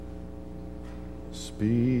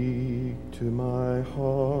Speak to my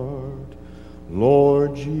heart,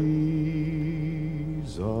 Lord Jesus.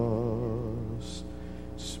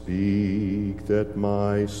 Speak that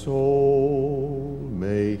my soul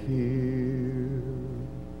may hear.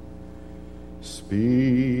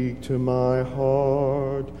 Speak to my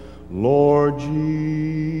heart, Lord Jesus.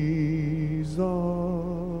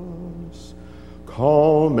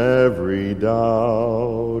 Calm every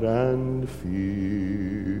doubt and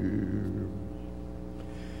fear.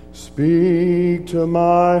 Speak to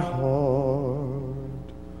my heart,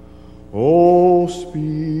 oh,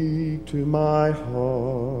 speak to my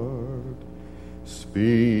heart,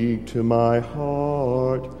 speak to my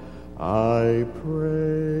heart, I pray.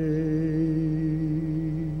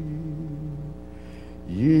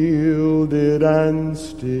 Yielded and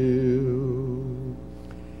still,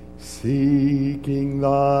 seeking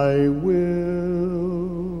thy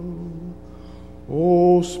will,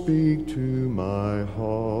 oh, speak to my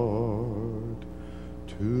heart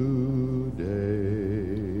today.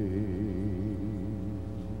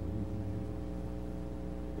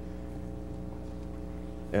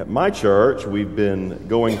 At my church, we've been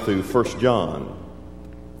going through 1 John,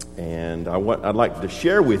 and I'd like to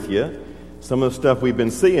share with you some of the stuff we've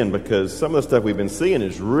been seeing, because some of the stuff we've been seeing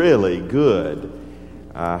is really good.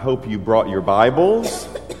 I hope you brought your Bibles.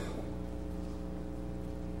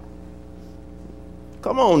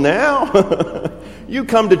 Come on now. You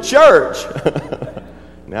come to church.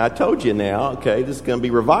 Now, I told you now, okay, this is going to be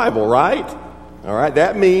revival, right? All right,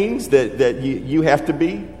 that means that you have to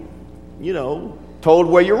be, told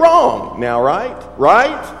where you're wrong now, right?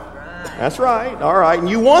 Right? That's right. All right. And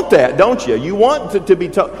you want that, don't you? You want to be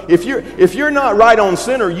told. If you're not right on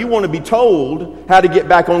center, you want to be told how to get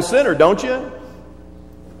back on center, don't you?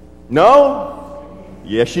 No?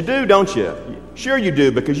 Yes, you do, don't you? Sure you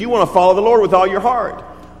do, because you want to follow the Lord with all your heart.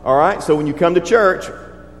 All right? So when you come to church,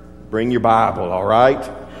 bring your Bible, all right?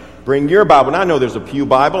 Bring your Bible. And I know there's a pew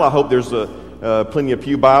Bible. I hope there's plenty of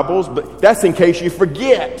pew Bibles, but that's in case you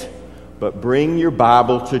forget. But bring your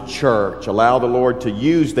Bible to church. Allow the Lord to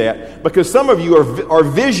use that, because some of you are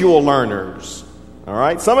visual learners. All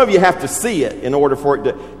right? Some of you have to see it in order for it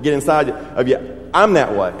to get inside of you. I'm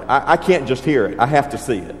that way. I can't just hear it. I have to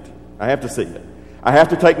see it. I have to see it. I have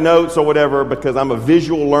to take notes or whatever, because I'm a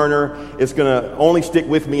visual learner. It's going to only stick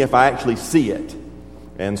with me if I actually see it.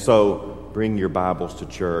 And so bring your Bibles to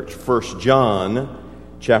church. 1 John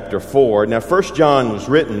chapter 4. Now, 1 John was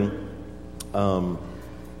written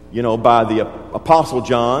by the Apostle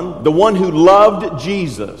John, the one who loved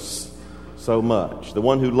Jesus so much, the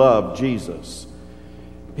one who loved Jesus.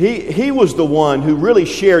 He was the one who really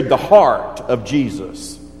shared the heart of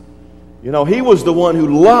Jesus. He was the one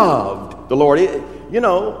who loved the Lord. The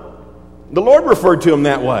Lord referred to him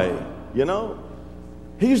that way,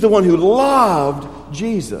 He's the one who loved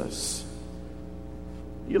Jesus.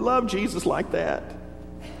 You love Jesus like that?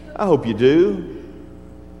 I hope you do.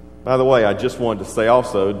 By the way, I just wanted to say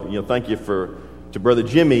also, thank you to Brother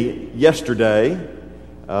Jimmy yesterday.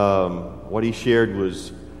 What he shared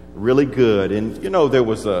was really good. And, there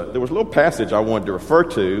was a little passage I wanted to refer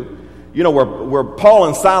to, where Paul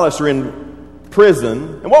and Silas are in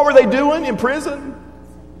prison. And what were they doing in prison?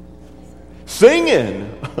 Singing.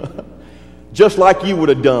 Just like you would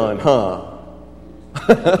have done, huh?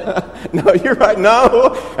 No, you're right.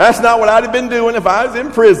 No, that's not what I'd have been doing if I was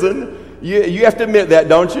in prison. You have to admit that,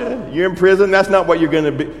 don't you? You're in prison. That's not what you're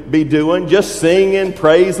going to be doing. Just singing,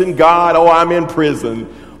 praising God. Oh, I'm in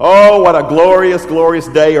prison. Oh, what a glorious, glorious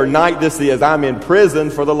day or night this is. I'm in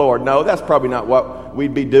prison for the Lord. No, that's probably not what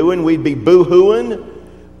we'd be doing. We'd be boo-hooing,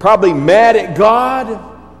 probably mad at God.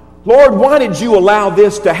 Lord, why did you allow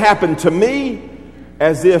this to happen to me?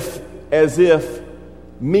 As if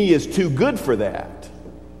me is too good for that.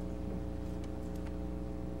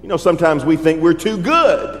 Sometimes we think we're too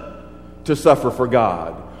good to suffer for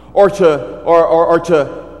God, or to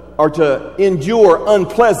endure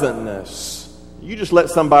unpleasantness. You just let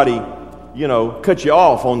somebody, cut you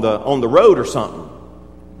off on the road or something.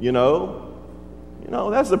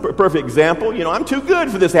 That's a perfect example. I'm too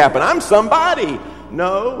good for this to happen. I'm somebody.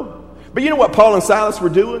 No. But you know what Paul and Silas were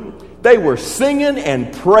doing? They were singing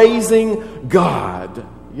and praising God.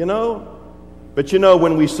 But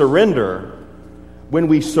when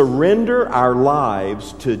we surrender our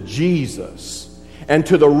lives to Jesus and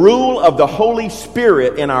to the rule of the Holy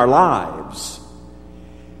Spirit in our lives,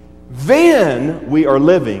 then we are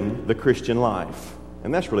living the Christian life.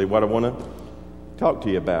 And that's really what I want to talk to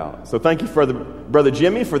you about. So thank you, Brother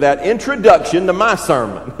Jimmy, for that introduction to my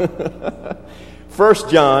sermon. 1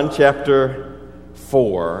 John chapter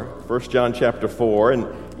 4. 1 John chapter 4. And,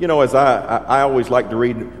 as I always like to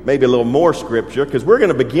read maybe a little more scripture, because we're going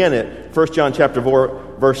to begin at 1 John chapter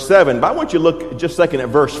 4, verse 7. But I want you to look just a second at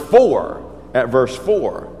verse 4. At verse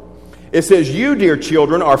 4. It says, "You, dear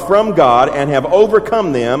children, are from God and have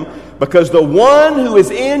overcome them, because the one who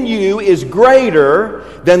is in you is greater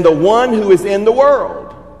than the one who is in the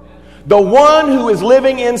world." The one who is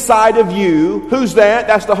living inside of you, who's that?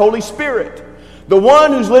 That's the Holy Spirit. The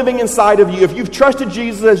one who's living inside of you, if you've trusted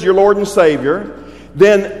Jesus as your Lord and Savior,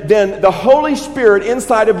 then the Holy Spirit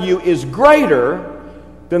inside of you is greater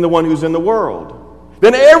than the one who's in the world,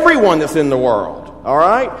 than everyone that's in the world. All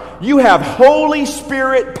right? You have Holy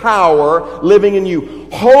Spirit power living in you.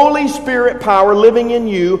 Holy Spirit power living in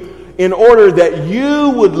you in order that you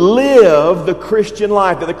would live the Christian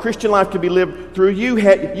life, that the Christian life could be lived through you.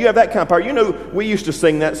 You have that kind of power. We used to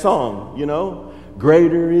sing that song,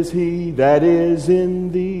 Greater is He that is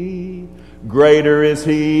in thee. Greater is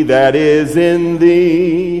He that is in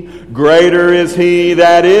thee. Greater is He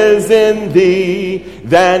that is in thee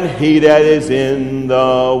than he that is in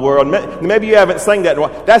the world. Maybe you haven't sang that in a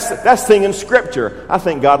while. That's singing Scripture. I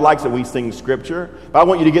think God likes that we sing Scripture. But I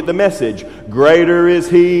want you to get the message. Greater is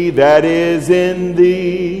He that is in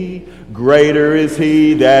thee. Greater is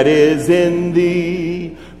He that is in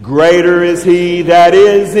thee. Greater is He that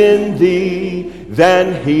is in thee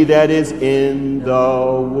than he that is in the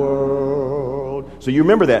world. So you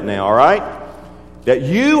remember that now, all right? That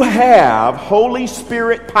you have Holy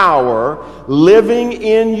Spirit power living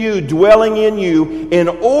in you, dwelling in you, in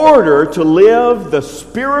order to live the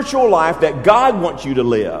spiritual life that God wants you to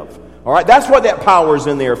live. All right? That's what that power is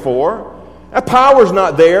in there for. That power is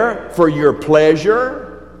not there for your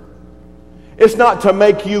pleasure. It's not to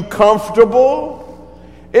make you comfortable.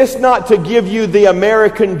 It's not to give you the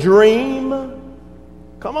American dream.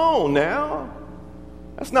 Come on now.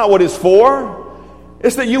 That's not what it's for.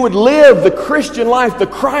 It's that you would live the Christian life, the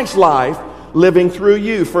Christ life, living through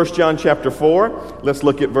you. 1 John chapter 4. Let's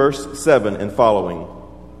look at verse 7 and following.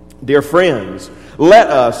 "Dear friends,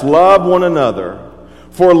 let us love one another,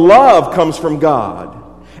 for love comes from God.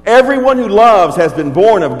 Everyone who loves has been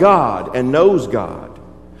born of God and knows God.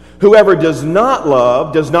 Whoever does not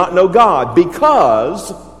love does not know God,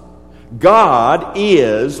 because God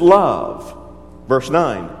is love." Verse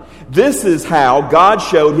 9. "This is how God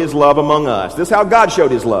showed His love among us." This is how God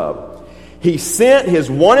showed His love. "He sent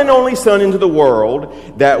His one and only Son into the world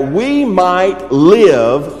that we might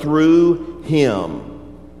live through Him."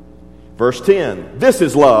 Verse 10. "This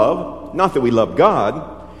is love, not that we love God,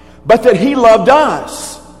 but that He loved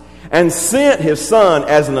us and sent His Son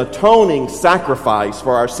as an atoning sacrifice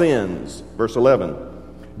for our sins." Verse 11.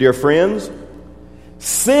 "Dear friends,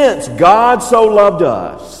 since God so loved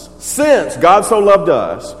us,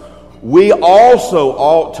 we also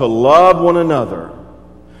ought to love one another.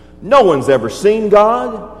 No one's ever seen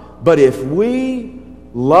God, but if we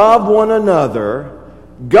love one another,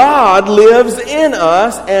 God lives in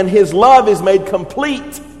us, and His love is made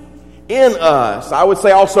complete in us." I would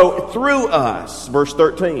say also through us. Verse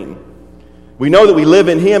 13. "We know that we live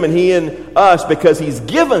in Him and He in us because He's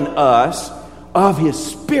given us of His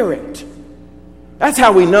Spirit." That's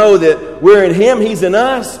how we know that we're in Him, He's in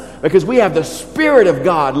us, because we have the Spirit of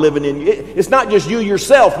God living in you. It's not just you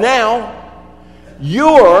yourself now.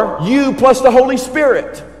 You're you plus the Holy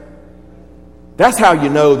Spirit. That's how you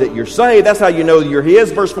know that you're saved. That's how you know that you're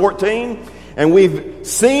His. Verse 14. "And we've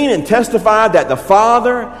seen and testified that the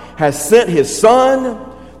Father has sent His Son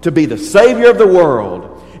to be the Savior of the world.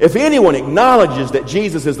 If anyone acknowledges that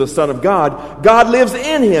Jesus is the Son of God, God lives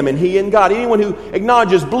in him and he in God." Anyone who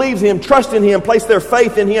acknowledges, believes in Him, trusts in Him, place their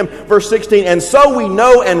faith in Him. Verse 16. "And so we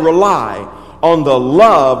know and rely on the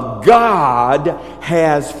love God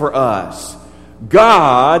has for us."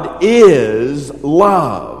 God is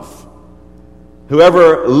love.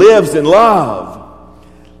 Whoever lives in love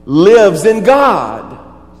lives in God,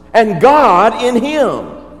 and God in him.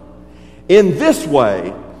 In this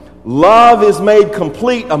way, love is made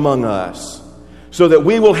complete among us, so that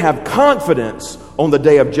we will have confidence on the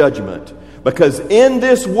day of judgment. Because in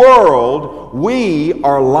this world, we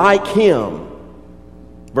are like Him.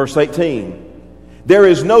 Verse 18. "There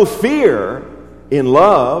is no fear in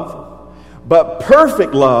love, but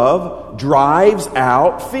perfect love drives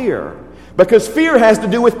out fear." Because fear has to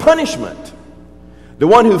do with punishment. The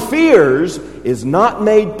one who fears is not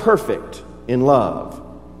made perfect in love.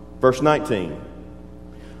 Verse 19.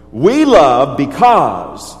 "We love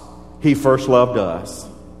because He first loved us.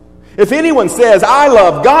 If anyone says, 'I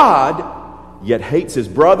love God,' yet hates his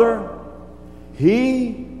brother,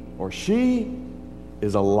 he or she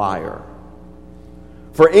is a liar.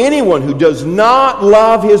 For anyone who does not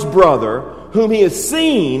love his brother, whom he has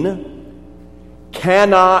seen,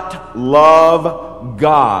 cannot love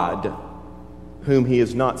God whom he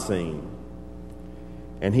has not seen.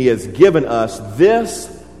 And he has given us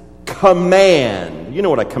this command. You know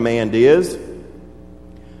what a command is.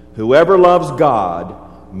 Whoever loves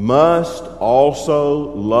God must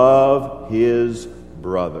also love his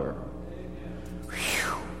brother.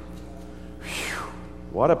 Whew. Whew.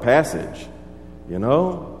 What a passage. You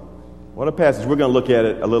know? What a passage. We're going to look at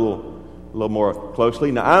it a little more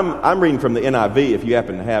closely. Now, I'm reading from the NIV if you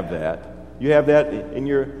happen to have that. You have that in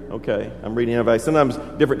your... Okay, I'm reading NIV. Sometimes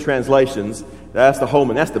different translations. That's the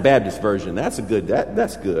Holman. That's the Baptist version. That's a good...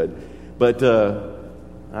 That's good. But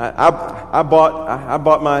I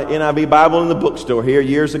bought my NIV Bible in the bookstore here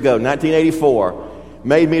years ago, 1984.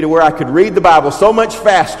 Made me to where I could read the Bible so much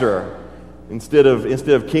faster. Instead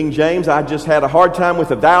of King James, I just had a hard time with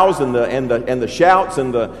the thous and the shouts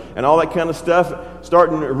and all that kind of stuff.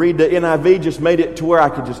 Starting to read the NIV just made it to where I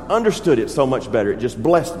could just understood it so much better. It just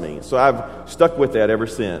blessed me. So I've stuck with that ever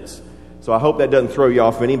since. So I hope that doesn't throw you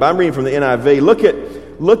off any. But I'm reading from the NIV.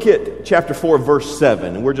 Look at chapter 4, verse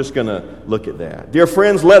 7, and we're just going to look at that. Dear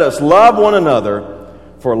friends, let us love one another,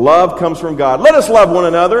 for love comes from God. Let us love one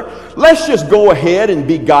another. Let's just go ahead and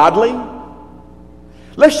be godly.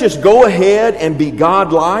 Let's just go ahead and be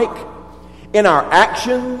godlike in our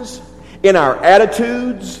actions, in our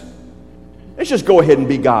attitudes. Let's just go ahead and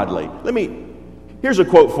be godly. Here's a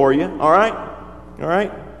quote for you, all right? All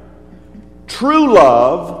right? True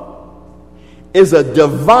love is a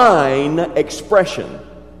divine expression.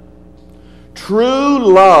 True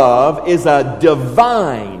love is a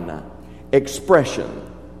divine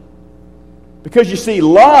expression. Because you see,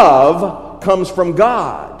 love comes from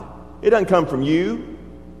God. It doesn't come from you.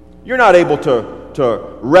 You're not able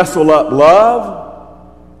to wrestle up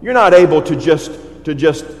love. You're not able to just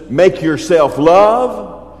make yourself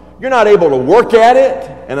love. You're not able to work at it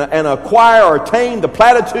and acquire or attain the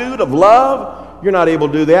platitude of love. You're not able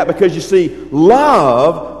to do that because you see,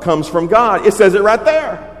 love comes from God. It says it right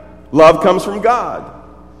there. Love comes from God.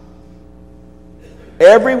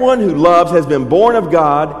 Everyone who loves has been born of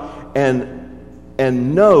God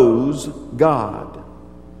and knows God.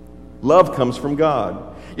 Love comes from God.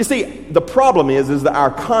 You see, the problem is that our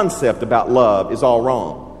concept about love is all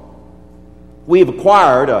wrong. We've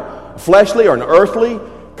acquired a fleshly or an earthly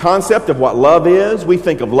concept of what love is. We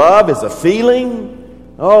think of love as a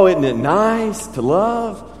feeling. Oh, isn't it nice to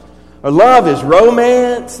love? Or love is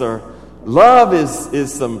romance, or love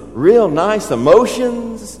is some real nice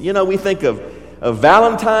emotions. You know, we think of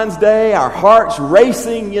Valentine's Day, our hearts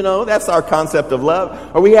racing, you know, that's our concept of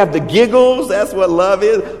love. Or we have the giggles, that's what love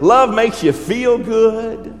is. Love makes you feel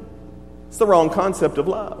good. It's the wrong concept of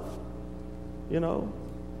love. You know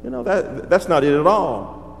that's not it at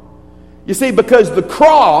all. You see, because the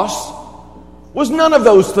cross was none of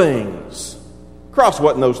those things. Cross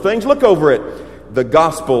wasn't those things. Look over at the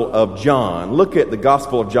Gospel of John. Look at the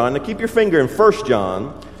Gospel of John. Now keep your finger in 1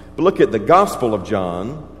 John, but look at the Gospel of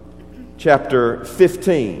John. Chapter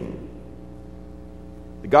 15.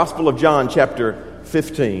 The Gospel of John, chapter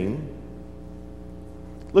 15.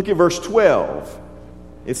 Look at verse 12.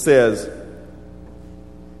 It says,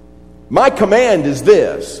 my command is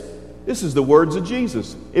this. This is the words of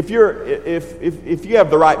Jesus. If you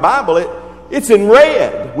have the right Bible, it's in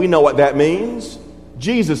red. We know what that means.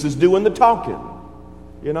 Jesus is doing the talking.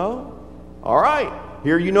 You know? All right.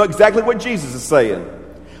 Here you know exactly what Jesus is saying.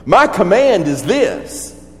 My command is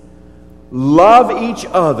this. Love each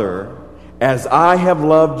other as I have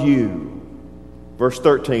loved you. Verse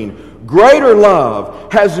 13. Greater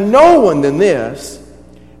love has no one than this,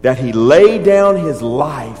 that he laid down his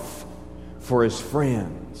life for his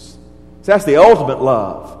friends. So that's the ultimate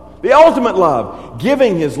love. The ultimate love,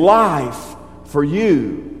 giving his life for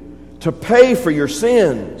you to pay for your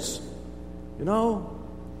sins. You know?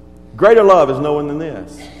 Greater love is no one than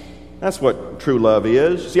this. That's what true love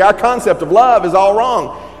is. See, our concept of love is all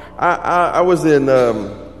wrong. I was in,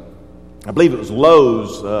 I believe it was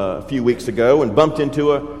Lowe's a few weeks ago, and bumped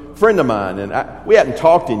into a friend of mine, and we hadn't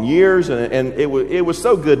talked in years, and it was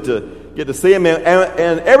so good to get to see him.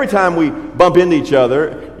 And every time we bump into each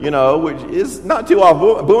other, you know, which is not too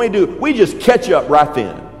often, but when we do, we just catch up right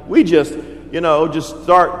then. We just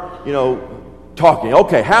start, talking.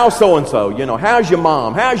 Okay, how's so-and-so? You know, how's your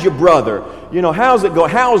mom? How's your brother? You know, how's it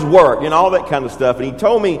going? How's work? You know, all that kind of stuff. And he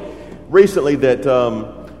told me recently that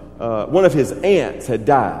one of his aunts had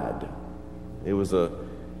died. It was an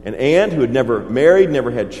aunt who had never married, never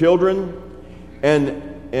had children,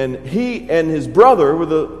 and he and his brother were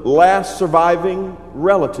the last surviving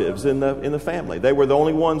relatives in the family. They were the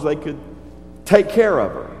only ones they could take care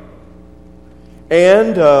of her.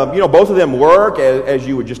 And, both of them work, as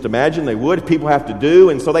you would just imagine they would, if people have to do.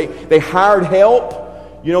 And so they hired help,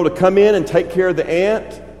 to come in and take care of the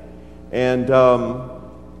aunt. And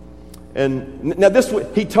now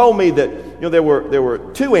he told me that, there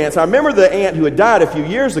were two aunts. I remember the aunt who had died a few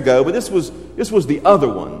years ago, but this was the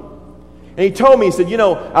other one. And he told me, he said,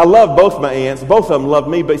 I love both my aunts. Both of them loved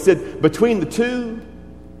me. But he said, between the two,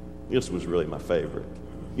 this was really my favorite.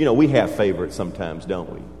 We have favorites sometimes, don't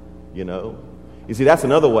we? You see, that's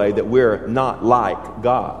another way that we're not like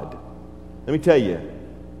God. Let me tell you,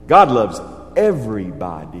 God loves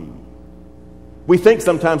everybody. We think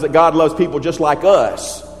sometimes that God loves people just like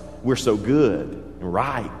us. We're so good and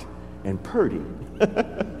right and pretty. But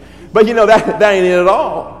that ain't it at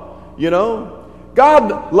all.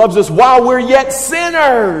 God loves us while we're yet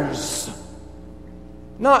sinners.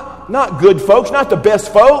 Not good folks, not the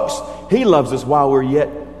best folks. He loves us while we're yet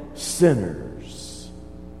sinners.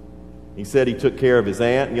 He said he took care of his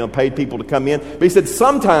aunt, paid people to come in. But he said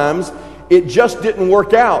sometimes it just didn't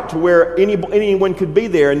work out to where anyone could be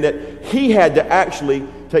there, and that he had to actually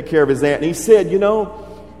take care of his aunt. And he said,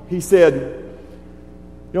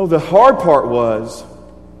 the hard part was,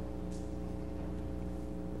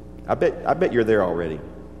 I bet you're there already.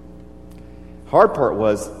 Hard part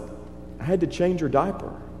was, I had to change her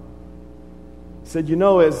diaper. He said,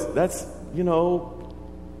 that's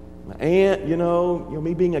my aunt,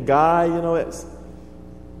 me being a guy, it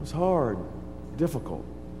was hard, difficult.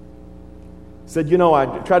 He said,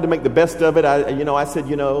 I tried to make the best of it. I said,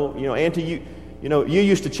 Auntie, you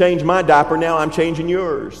used to change my diaper, now I'm changing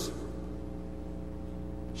yours.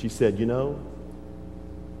 She said,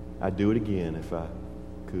 I'd do it again if I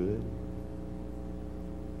could.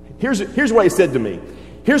 Here's what he said to me.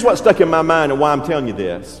 Here's what stuck in my mind and why I'm telling you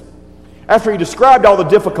this. After he described all the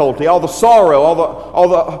difficulty, all the sorrow,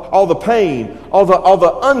 all the pain, all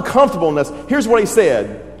the uncomfortableness, here's what he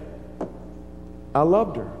said. I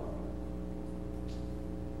loved her.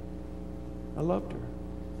 I loved her.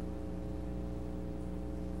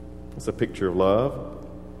 That's a picture of love.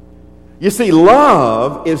 You see,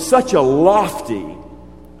 love is such a lofty,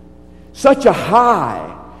 such a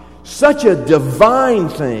high, such a divine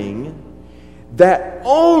thing that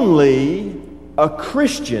only a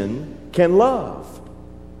Christian can love.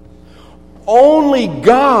 Only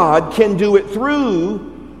God can do it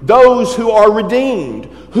through those who are redeemed,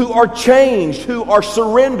 who are changed, who are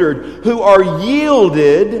surrendered, who are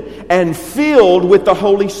yielded and filled with the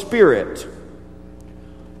Holy Spirit.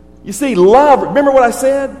 You see, love, remember what I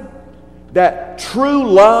said? That true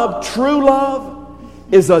love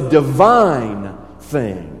is a divine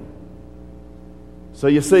thing. So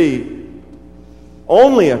you see,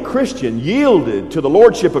 only a Christian yielded to the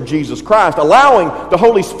Lordship of Jesus Christ, allowing the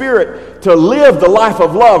Holy Spirit to live the life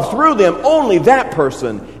of love through them, only that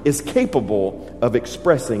person is capable of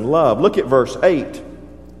expressing love. Look at verse 8.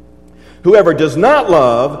 Whoever does not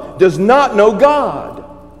love does not know God,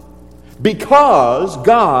 because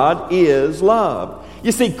God is love.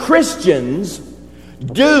 You see, Christians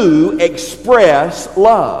do express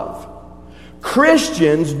love.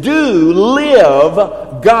 Christians do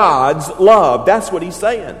live God's love. That's what he's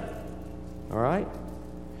saying. All right?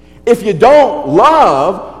 If you don't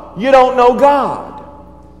love, you don't know God.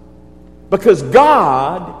 Because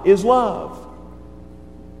God is love.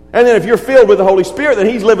 And then if you're filled with the Holy Spirit, then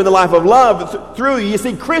he's living the life of love through you. You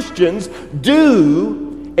see, Christians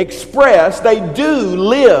do express, they do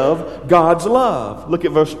live God's love. Look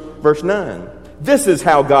at verse 9. This is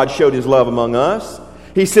how God showed his love among us.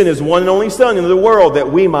 He sent his one and only Son into the world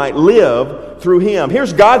that we might live through him.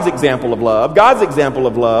 Here's God's example of love. God's example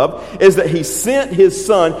of love is that he sent his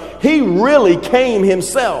Son. He really came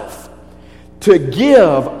himself to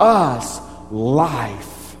give us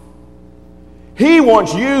life. He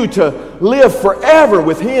wants you to live forever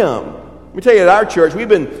with him. Let me tell you, at our church, we've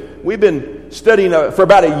been studying for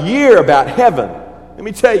about a year about heaven. Let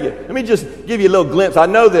me tell you. Let me just give you a little glimpse. I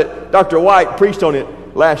know that Dr. White preached on it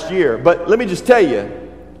last year, but let me just tell you,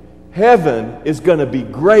 heaven is going to be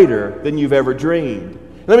greater than you've ever dreamed.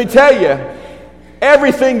 Let me tell you,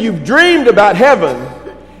 everything you've dreamed about heaven,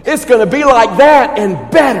 it's going to be like that and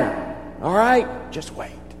better. All right? Just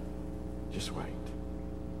wait. Just wait.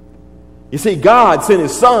 You see, God sent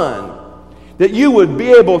his Son that you would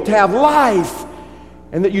be able to have life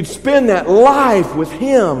and that you'd spend that life with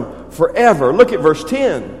him forever. Look at verse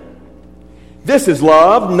 10. This is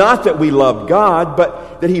love, not that we loved God,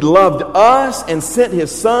 but that he loved us and sent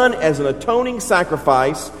his Son as an atoning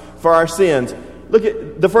sacrifice for our sins. Look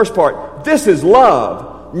at the first part. This is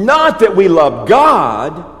love, not that we loved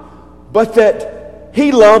God, but that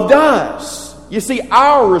he loved us. You see,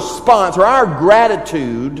 our response or our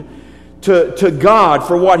gratitude to God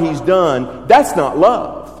for what He's done, that's not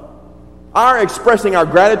love. Our expressing our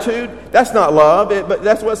gratitude, that's not love, but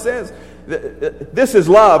that's what it says. This is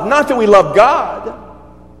love. Not that we love God.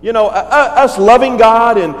 You know, us loving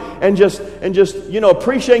God and just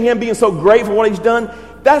appreciating Him, being so grateful for what He's done,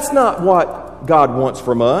 that's not what God wants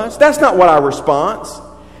from us. That's not what our response.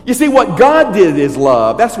 You see, what God did is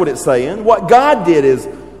love. That's what it's saying. What God did is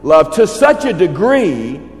love to such a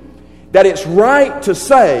degree that it's right to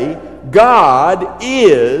say God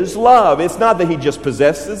is love. It's not that He just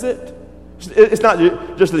possesses it. It's not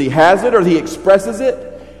just that He has it or that He expresses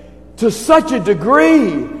it. To such a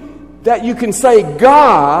degree that you can say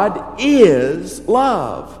God is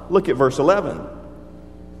love. Look at verse 11.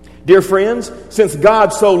 Dear friends, since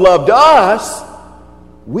God so loved us,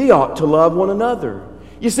 we ought to love one another.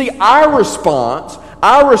 You see, our response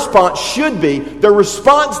should be the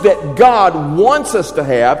response that God wants us to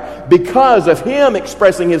have because of Him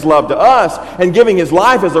expressing His love to us and giving His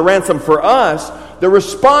life as a ransom for us. The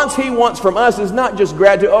response He wants from us is not just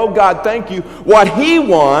gratitude, oh God, thank you. What He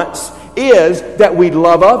wants is that we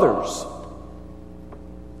love others.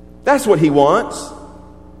 That's what He wants.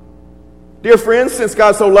 Dear friends, since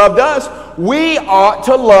God so loved us, we ought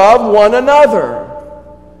to love one another.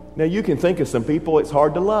 Now you can think of some people it's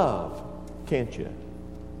hard to love, can't you?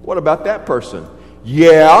 What about that person?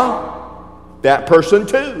 Yeah, that person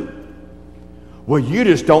too. Well, you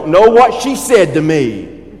just don't know what she said to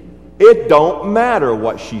me. It don't matter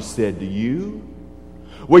what she said to you.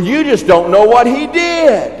 Well, you just don't know what he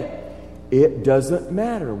did. It doesn't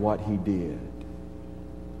matter what he did.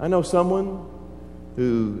 I know someone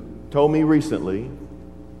who told me recently,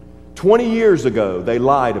 20 years ago, they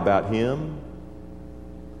lied about him,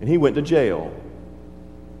 and he went to jail.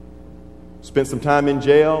 Spent some time in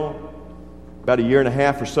jail, about a year and a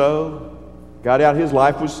half or so. Got out, his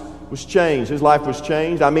life was changed. His life was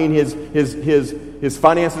changed. I mean, his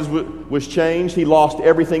finances was changed. He lost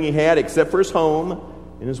everything he had except for his home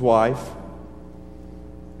and his wife.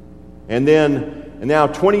 And now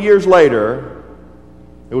 20 years later,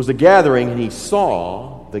 there was a gathering, and he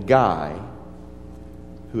saw the guy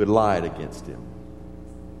who had lied against him.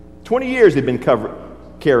 20 years he'd been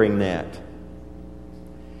carrying that.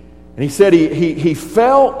 And he said he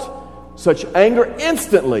felt such anger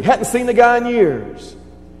instantly. Hadn't seen the guy in years.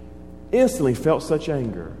 Instantly felt such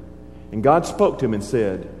anger. And God spoke to him and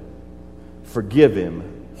said, forgive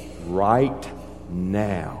him right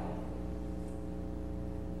now.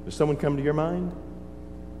 Does someone come to your mind?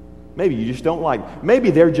 Maybe you just don't like. Maybe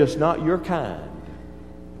they're just not your kind.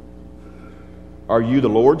 Are you the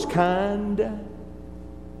Lord's kind?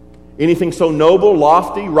 Anything so noble,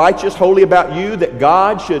 lofty, righteous, holy about you that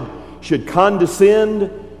God should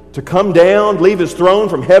condescend to come down, leave His throne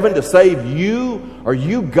from heaven to save you? Are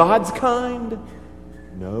you God's kind?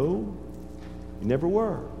 No, you never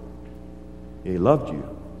were. He loved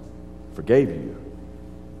you, forgave you.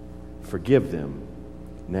 Forgive them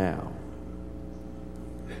now.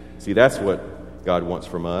 See, that's what God wants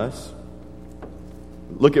from us.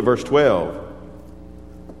 Look at verse 12.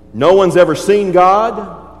 No one's ever seen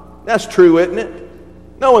God. That's true, isn't it?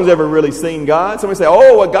 No one's ever really seen God. Somebody say,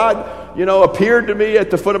 oh, well, God, appeared to me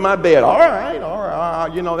at the foot of my bed. All right. All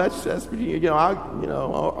right.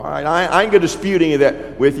 I ain't going to dispute any of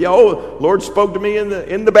that with you. Oh, Lord spoke to me in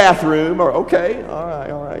the bathroom. Or okay,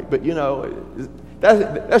 all right. But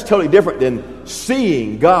that's totally different than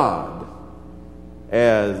seeing God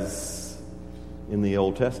as in the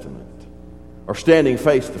Old Testament, or standing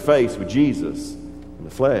face to face with Jesus in the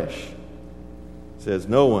flesh. It says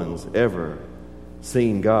no one's ever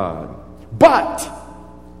seen God. But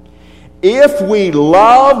if we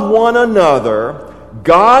love one another,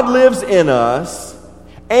 God lives in us,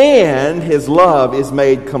 and His love is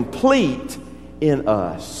made complete in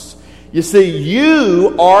us. You see,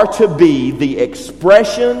 you are to be the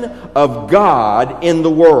expression of God in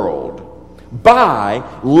the world by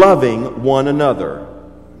loving one another.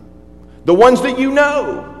 The ones that you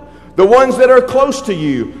know, the ones that are close to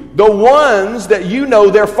you, the ones that you know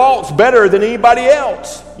their faults better than anybody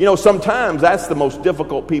else. Sometimes that's the most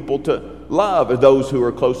difficult people to love, are those who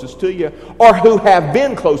are closest to you or who have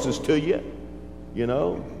been closest to you. You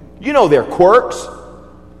know their quirks.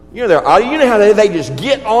 You know how they just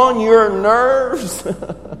get on your nerves.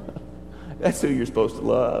 That's who you're supposed to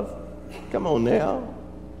love. Come on now.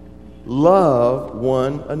 Love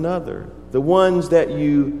one another. The ones that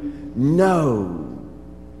you know.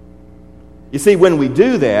 You see, when we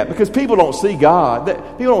do that, because people don't see God,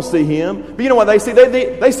 people don't see Him, but you know what they see?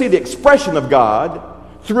 They see the expression of God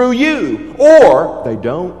through you, or they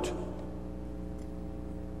don't.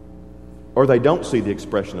 Or they don't see the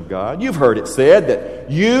expression of God. You've heard it said that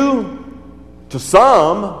you To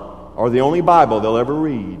some, are the only Bible they'll ever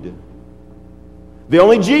read. The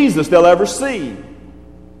only Jesus they'll ever see.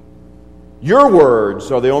 Your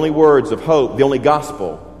words are the only words of hope, the only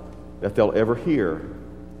gospel that they'll ever hear.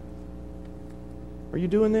 Are you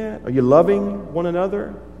doing that? Are you loving one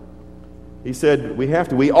another? He said we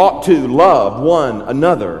ought to love one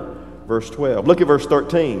another. Verse 12. Look at verse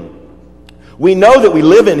 13. We know that we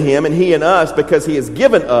live in Him and He in us because He has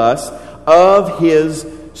given us of His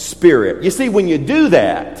Spirit. You see, when you do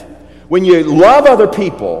that, when you love other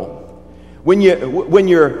people, when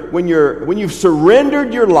you've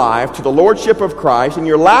surrendered your life to the Lordship of Christ and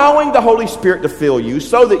you're allowing the Holy Spirit to fill you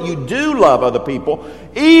so that you do love other people,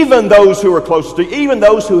 even those who are close to you, even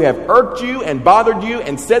those who have irked you and bothered you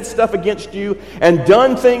and said stuff against you and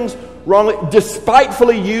done things wrongly,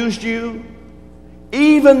 despitefully used you,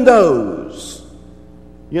 even those,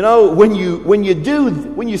 when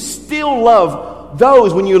you still love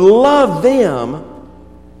those, when you love them,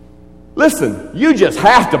 listen, you just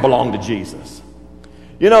have to belong to Jesus.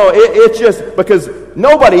 It's just because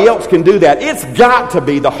nobody else can do that. It's got to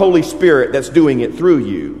be the Holy Spirit that's doing it through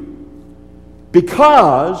you.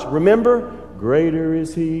 Because, remember, greater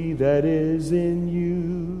is He that is in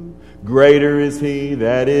you. Greater is He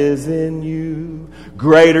that is in you.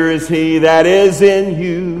 Greater is He that is in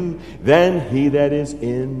you than he that is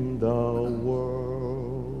in the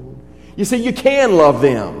world. You see, you can love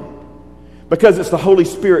them because it's the Holy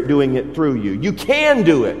Spirit doing it through you. You can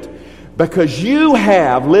do it because you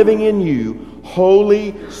have living in you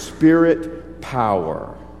Holy Spirit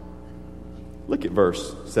power. Look at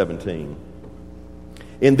verse 17.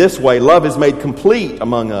 In this way, love is made complete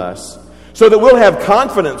among us, so that we'll have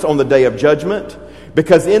confidence on the day of judgment,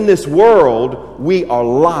 because in this world we are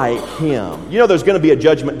like Him. There's going to be a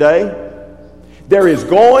judgment day. There is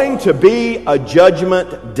going to be a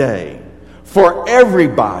judgment day for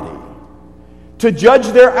everybody to judge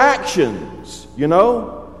their actions.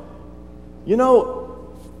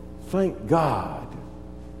 Thank God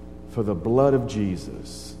for the blood of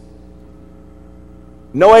Jesus.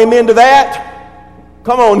 No amen to that?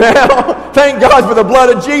 Come on now. Thank God for the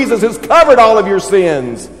blood of Jesus who's covered all of your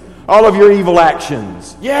sins, all of your evil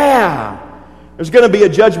actions. Yeah, there's going to be a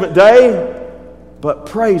judgment day, but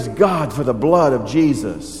praise God for the blood of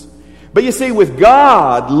Jesus. But you see, with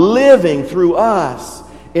God living through us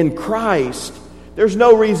in Christ, there's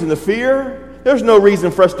no reason to fear. There's no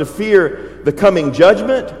reason for us to fear the coming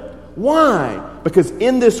judgment. Why? Because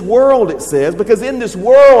in this world, it says, because in this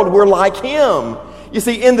world we're like Him. You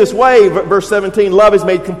see, in this way, verse 17, love is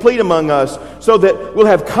made complete among us so that we'll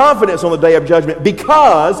have confidence on the day of judgment,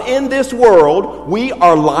 because in this world we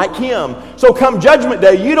are like Him. So come judgment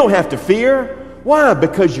day, you don't have to fear. Why?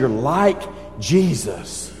 Because you're like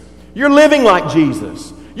Jesus. You're living like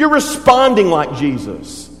Jesus. You're responding like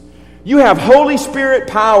Jesus. You have Holy Spirit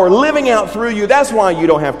power living out through you. That's why you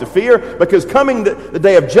don't have to fear, because coming the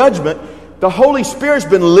day of judgment, the Holy Spirit's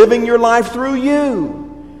been living your life through you.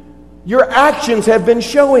 Your actions have been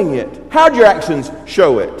showing it. How'd your actions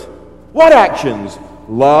show it? What actions?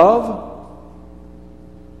 Love.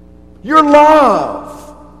 Your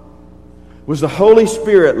love was the Holy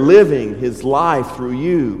Spirit living His life through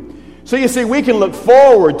you. So you see, we can look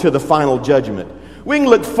forward to the final judgment. We can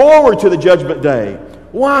look forward to the judgment day.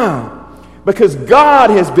 Why? Because God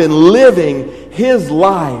has been living His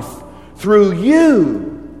life through you.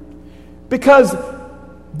 Because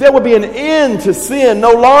there will be an end to sin.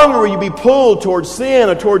 No longer will you be pulled towards sin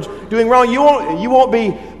or towards doing wrong. You won't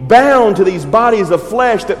be bound to these bodies of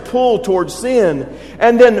flesh that pull towards sin.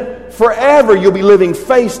 And then forever you'll be living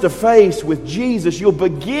face to face with Jesus. You'll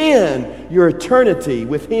begin your eternity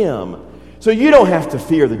with Him. So you don't have to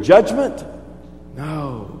fear the judgment.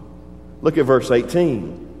 No. Look at verse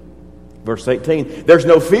 18. Verse 18. There's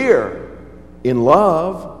no fear in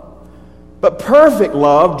love, but perfect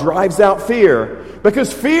love drives out fear,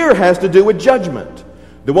 because fear has to do with judgment.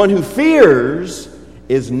 The one who fears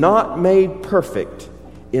is not made perfect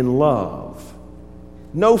in love.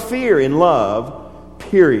 No fear in love,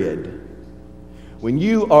 period. When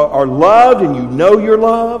you are loved and you know you're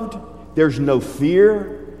loved, there's no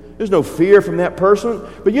fear. There's no fear from that person.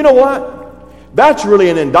 But you know what? That's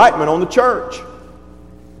really an indictment on the church.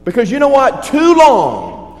 Because you know what? Too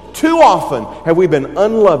long, too often have we been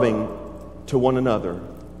unloving to one another.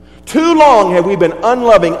 Too long have we been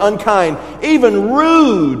unloving, unkind, even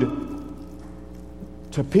rude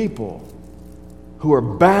to people who are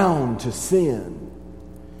bound to sin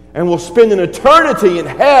and will spend an eternity in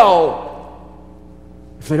hell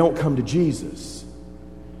if they don't come to Jesus.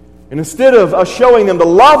 And instead of us showing them the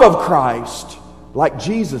love of Christ like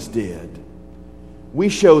Jesus did, we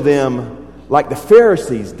show them like the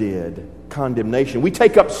Pharisees did, condemnation. We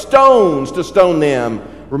take up stones to stone them.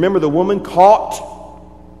 Remember the woman caught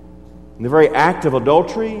in the very act of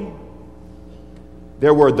adultery?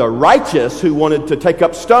 There were the righteous who wanted to take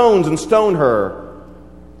up stones and stone her.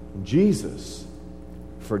 Jesus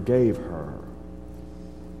forgave her.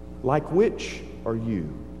 Like which are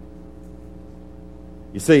you?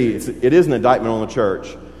 You see, it is an indictment on the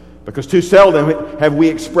church, because too seldom have we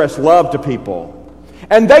expressed love to people.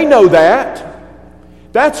 And they know that.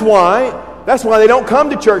 That's why they don't come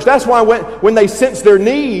to church. That's why when they sense their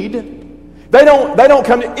need, they don't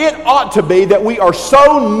come to. It ought to be that we are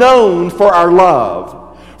so known for our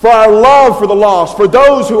love for the lost, for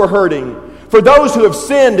those who are hurting, for those who have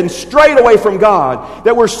sinned and strayed away from God,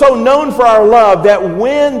 that we're so known for our love that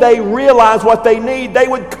when they realize what they need, they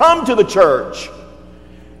would come to the church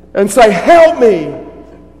and say, help me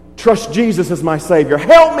trust Jesus as my Savior.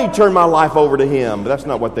 Help me turn my life over to Him. But that's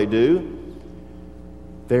not what they do.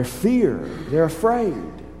 They're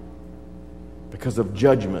afraid because of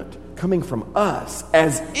judgment coming from us,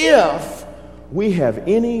 as if we have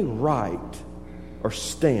any right or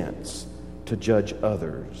stance to judge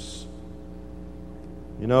others.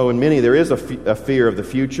 You know, in many there is a fear of the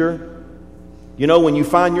future. You know, when you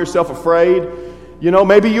find yourself afraid, you know,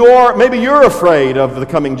 maybe you're afraid of the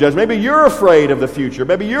coming judgment. Maybe you're afraid of the future.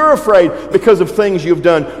 Maybe you're afraid because of things you've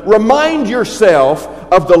done. Remind yourself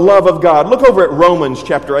of the love of God. Look over at Romans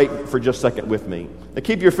chapter 8 for just a second with me. Now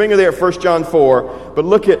keep your finger there at 1 John 4, but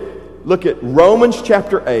look at Romans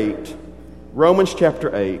chapter 8. Romans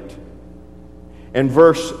chapter 8 and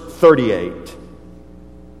verse 38.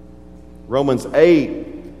 Romans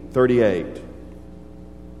 8:38.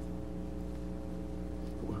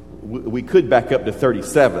 We could back up to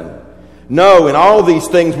 37. No, in all these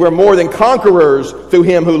things we're more than conquerors through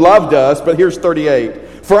Him who loved us. But here's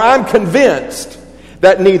 38. For I'm convinced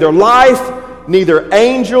that neither life, neither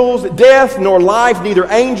angels, death, nor life, neither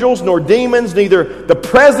angels, nor demons, neither the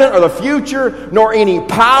present or the future, nor any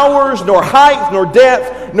powers, nor height, nor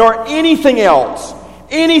depth, nor anything else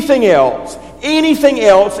in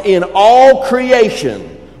all creation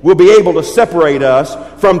will be able to separate us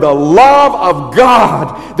from the love of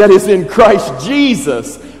God that is in Christ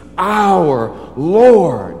Jesus, our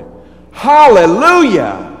Lord.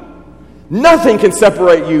 Hallelujah! Nothing can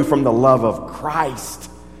separate you from the love of Christ.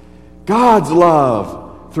 God's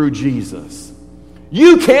love through Jesus.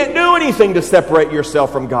 You can't do anything to separate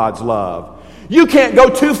yourself from God's love. You can't go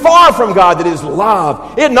too far from God that is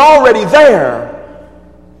love. It's already there,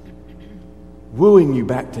 wooing you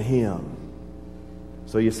back to Him.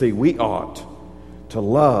 So you see, we ought to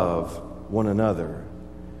love one another.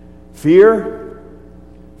 Fear,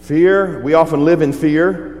 we often live in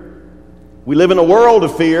fear. We live in a world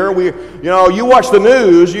of fear. You watch the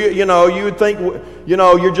news, you would think,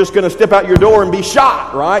 you're just going to step out your door and be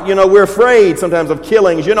shot, right? We're afraid sometimes of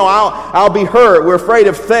killings. I'll be hurt. We're afraid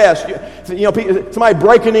of theft. Somebody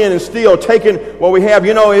breaking in and taking what we have.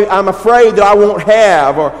 I'm afraid that I won't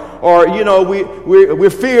have, we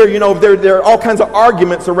fear. There are all kinds of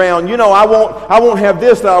arguments around. I won't have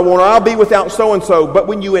this that I want, or I'll be without so and so. But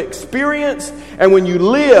when you experience and when you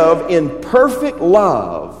live in perfect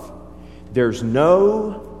love, there's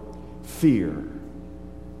no fear.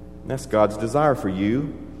 And that's God's desire for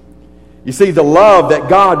you. You see, the love that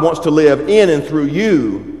God wants to live in and through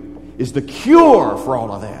you is the cure for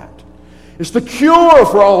all of that. It's the cure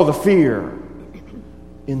for all the fear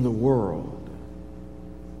in the world.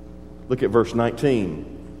 Look at verse 19.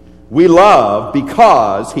 We love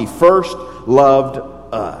because He first loved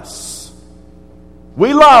us.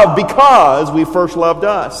 We love because we first loved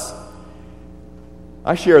us.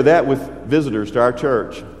 I share that with visitors to our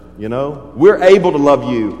church. We're able to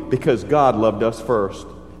love you because God loved us first.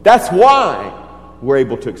 That's why we're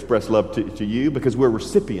able to express love to you, because we're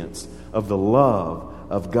recipients of the love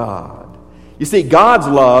of God. You see, God's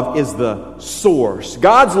love is the source.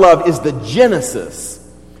 God's love is the genesis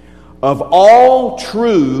of all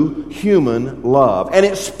true human love. And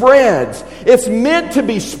it spreads. It's meant to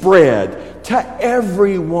be spread to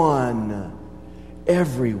everyone.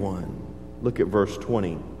 Everyone. Look at verse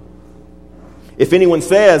 20. If anyone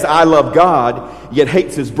says, I love God, yet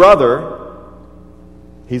hates his brother,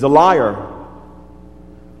 he's a liar.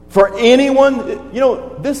 For anyone,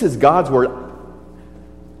 this is God's word.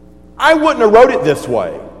 I wouldn't have wrote it this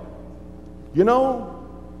way. You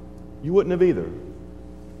wouldn't have either.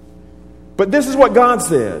 But this is what God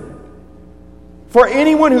said. For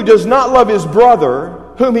anyone who does not love his brother,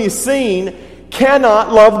 whom he's seen,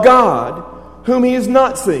 cannot love God, whom he has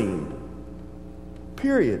not seen.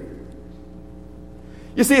 Period.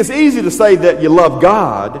 You see, it's easy to say that you love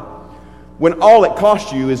God when all it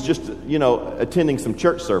costs you is just, attending some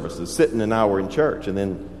church services, sitting an hour in church, and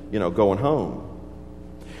then, going home.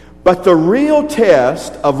 But the real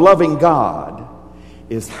test of loving God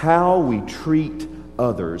is how we treat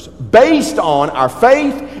others based on our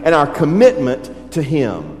faith and our commitment to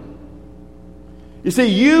Him. You see,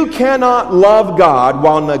 you cannot love God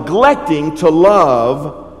while neglecting to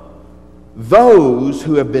love those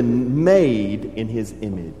who have been made in His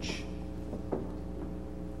image.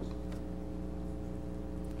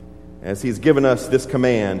 As He's given us this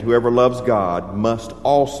command, whoever loves God must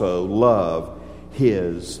also love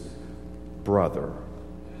his brother.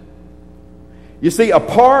 You see,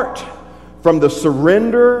 apart from the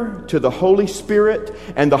surrender to the Holy Spirit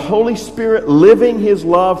and the Holy Spirit living His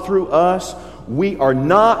love through us, we are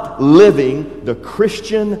not living the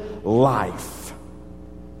Christian life.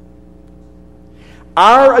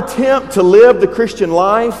 Our attempt to live the Christian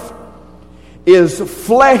life is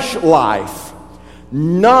flesh life,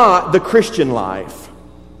 not the Christian life.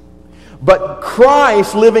 But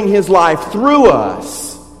Christ living His life through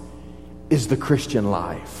us is the Christian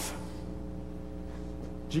life.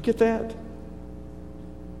 Did you get that?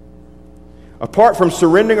 Apart from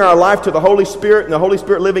surrendering our life to the Holy Spirit and the Holy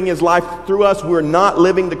Spirit living His life through us, we're not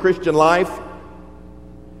living the Christian life.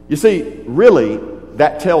 You see, really,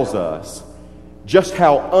 that tells us just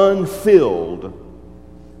how unfilled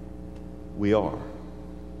we are.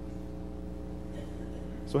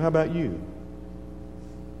 So how about you?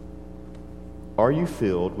 Are you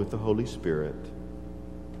filled with the Holy Spirit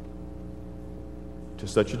to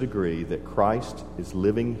such a degree that Christ is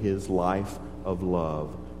living His life of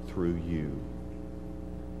love through you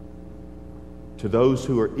to those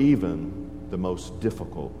who are even the most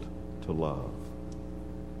difficult to love,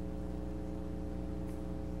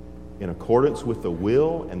 in accordance with the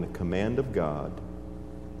will and the command of God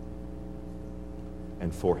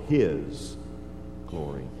and for His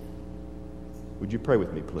glory? Would you pray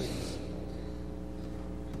with me, please?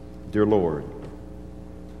 Dear Lord,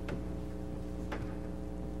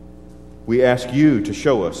 we ask You to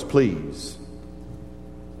show us, please.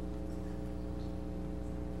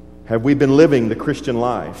 Have we been living the Christian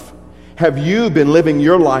life? Have You been living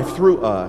Your life through us?